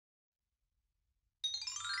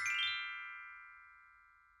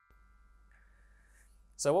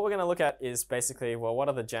So what we're going to look at is basically, well, what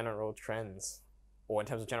are the general trends, or in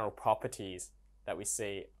terms of general properties that we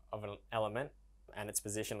see of an element and its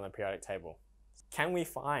position on the periodic table? Can we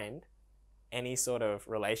find any sort of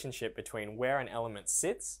relationship between where an element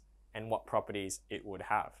sits and what properties it would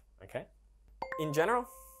have? Okay. In general,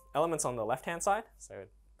 elements on the left-hand side, so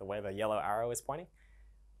the way the yellow arrow is pointing,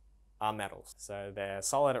 are metals. So they're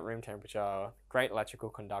solid at room temperature, great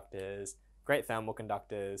electrical conductors, great thermal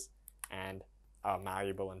conductors, and are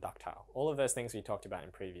malleable and ductile. All of those things we talked about in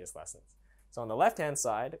previous lessons. So on the left-hand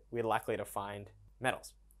side, we're likely to find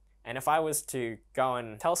metals. And if I was to go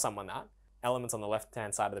and tell someone that elements on the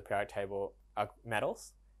left-hand side of the periodic table are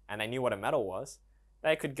metals, and they knew what a metal was,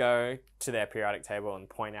 they could go to their periodic table and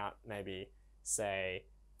point out maybe, say,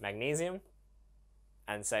 magnesium,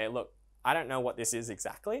 and say, look, I don't know what this is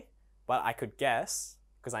exactly, but I could guess,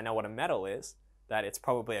 because I know what a metal is, that it's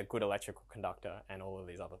probably a good electrical conductor and all of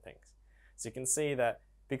these other things. So you can see that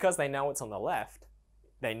because they know it's on the left,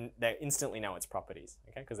 they instantly know its properties,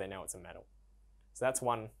 okay? Because they know it's a metal. So that's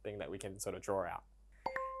one thing that we can sort of draw out.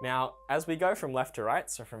 Now, as we go from left to right,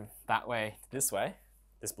 so from that way to this way,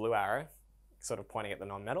 this blue arrow sort of pointing at the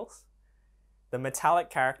non-metals, the metallic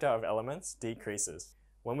character of elements decreases.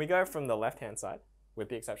 When we go from the left-hand side, with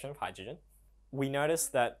the exception of hydrogen, we notice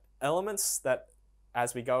that elements that,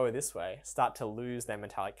 as we go this way, start to lose their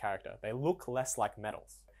metallic character. They look less like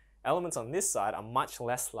metals. Elements on this side are much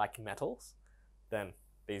less like metals than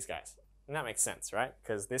these guys. And that makes sense, right?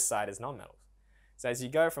 Because this side is non-metals. So as you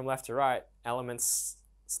go from left to right, elements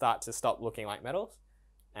start to stop looking like metals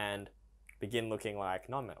and begin looking like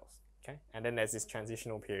non-metals, okay? And then there's this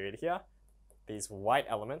transitional period here, these white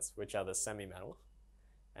elements, which are the semi-metals.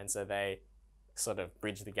 And so they sort of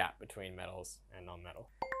bridge the gap between metals and non-metal.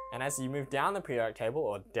 And as you move down the periodic table,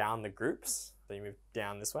 or down the groups, so you move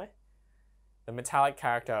down this way, the metallic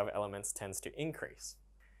character of elements tends to increase.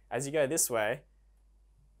 As you go this way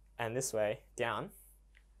and this way down,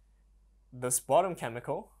 this bottom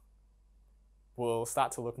chemical will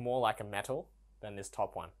start to look more like a metal than this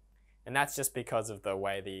top one. And that's just because of the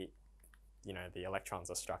way the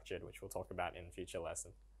electrons are structured, which we'll talk about in a future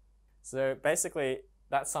lesson. So basically,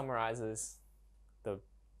 that summarizes the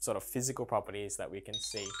sort of physical properties that we can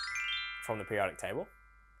see from the periodic table.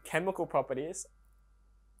 Chemical properties,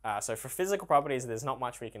 so for physical properties, there's not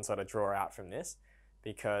much we can sort of draw out from this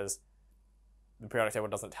because the periodic table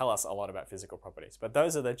doesn't tell us a lot about physical properties. But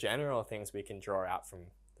those are the general things we can draw out from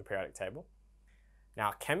the periodic table.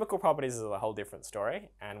 Now, chemical properties is a whole different story,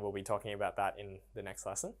 and we'll be talking about that in the next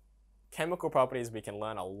lesson. Chemical properties, we can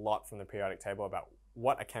learn a lot from the periodic table about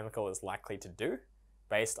what a chemical is likely to do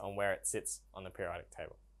based on where it sits on the periodic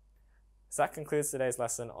table. So that concludes today's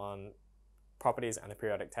lesson on properties and the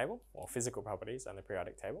periodic table, or physical properties and the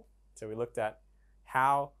periodic table. So we looked at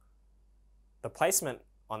how the placement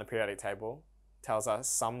on the periodic table tells us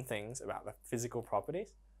some things about the physical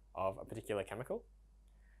properties of a particular chemical,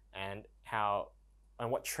 and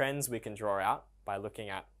what trends we can draw out by looking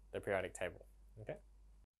at the periodic table. Okay.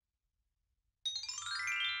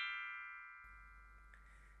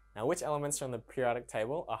 Now, which elements from the periodic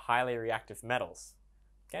table are highly reactive metals?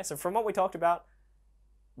 Okay, so from what we talked about,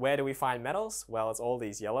 where do we find metals? Well, it's all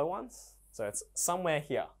these yellow ones. So it's somewhere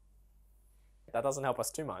here. That doesn't help us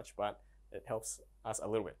too much, but it helps us a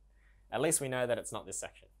little bit. At least we know that it's not this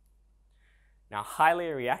section. Now, highly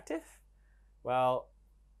reactive, well,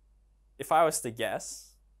 if I was to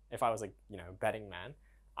guess, if I was a betting man,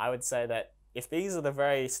 I would say that if these are the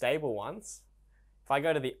very stable ones, if I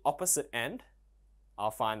go to the opposite end,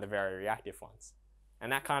 I'll find the very reactive ones.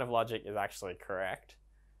 And that kind of logic is actually correct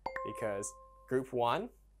because group 1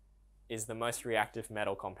 is the most reactive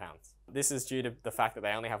metal compounds. This is due to the fact that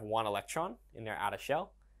they only have one electron in their outer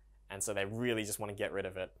shell, and so they really just want to get rid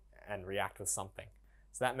of it and react with something.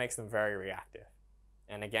 So that makes them very reactive.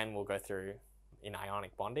 And again, we'll go through in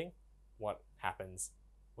ionic bonding what happens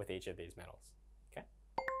with each of these metals. Okay.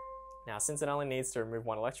 Now, since it only needs to remove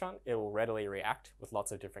one electron, it will readily react with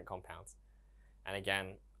lots of different compounds. And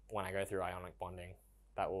again, when I go through ionic bonding,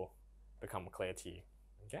 that will become clear to you.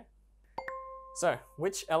 Okay. So,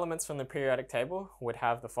 which elements from the periodic table would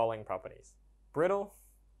have the following properties? Brittle,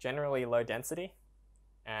 generally low density,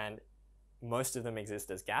 and most of them exist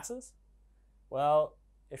as gases. Well,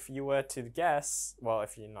 if you were to guess, well,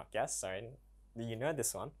 if you not guess, sorry, you know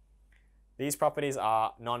this one. These properties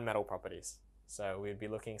are non-metal properties. So we'd be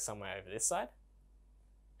looking somewhere over this side.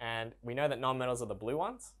 And we know that non-metals are the blue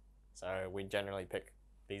ones. So we generally pick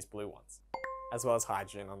these blue ones, as well as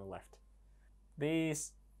hydrogen on the left.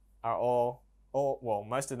 These are well,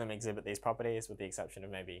 most of them exhibit these properties with the exception of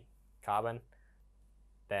maybe carbon.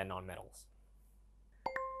 They're non-metals.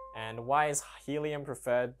 And why is helium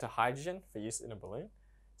preferred to hydrogen for use in a balloon?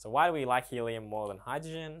 So why do we like helium more than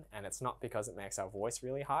hydrogen? And it's not because it makes our voice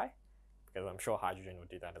really high, because I'm sure hydrogen would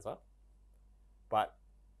do that as well. But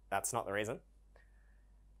that's not the reason.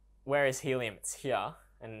 Where is helium? It's here.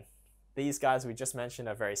 And these guys we just mentioned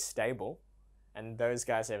are very stable. And those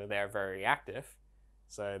guys over there are very reactive.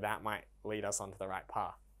 So that might lead us onto the right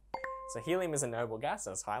path. So helium is a noble gas,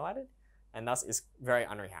 as highlighted, and thus is very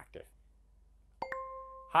unreactive.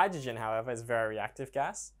 Hydrogen, however, is a very reactive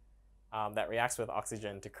gas that reacts with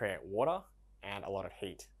oxygen to create water and a lot of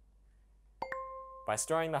heat. By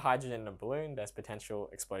storing the hydrogen in a balloon, there's potential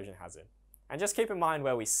explosion hazard. And just keep in mind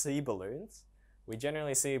where we see balloons. We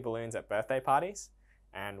generally see balloons at birthday parties.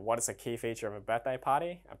 And what is a key feature of a birthday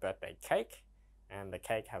party? A birthday cake. And the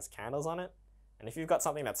cake has candles on it. And if you've got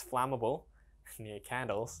something that's flammable near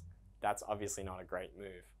candles, that's obviously not a great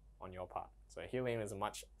move on your part. So helium is a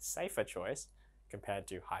much safer choice compared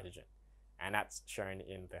to hydrogen. And that's shown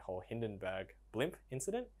in the whole Hindenburg blimp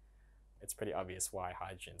incident. It's pretty obvious why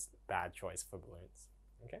hydrogen's a bad choice for balloons.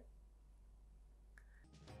 Okay?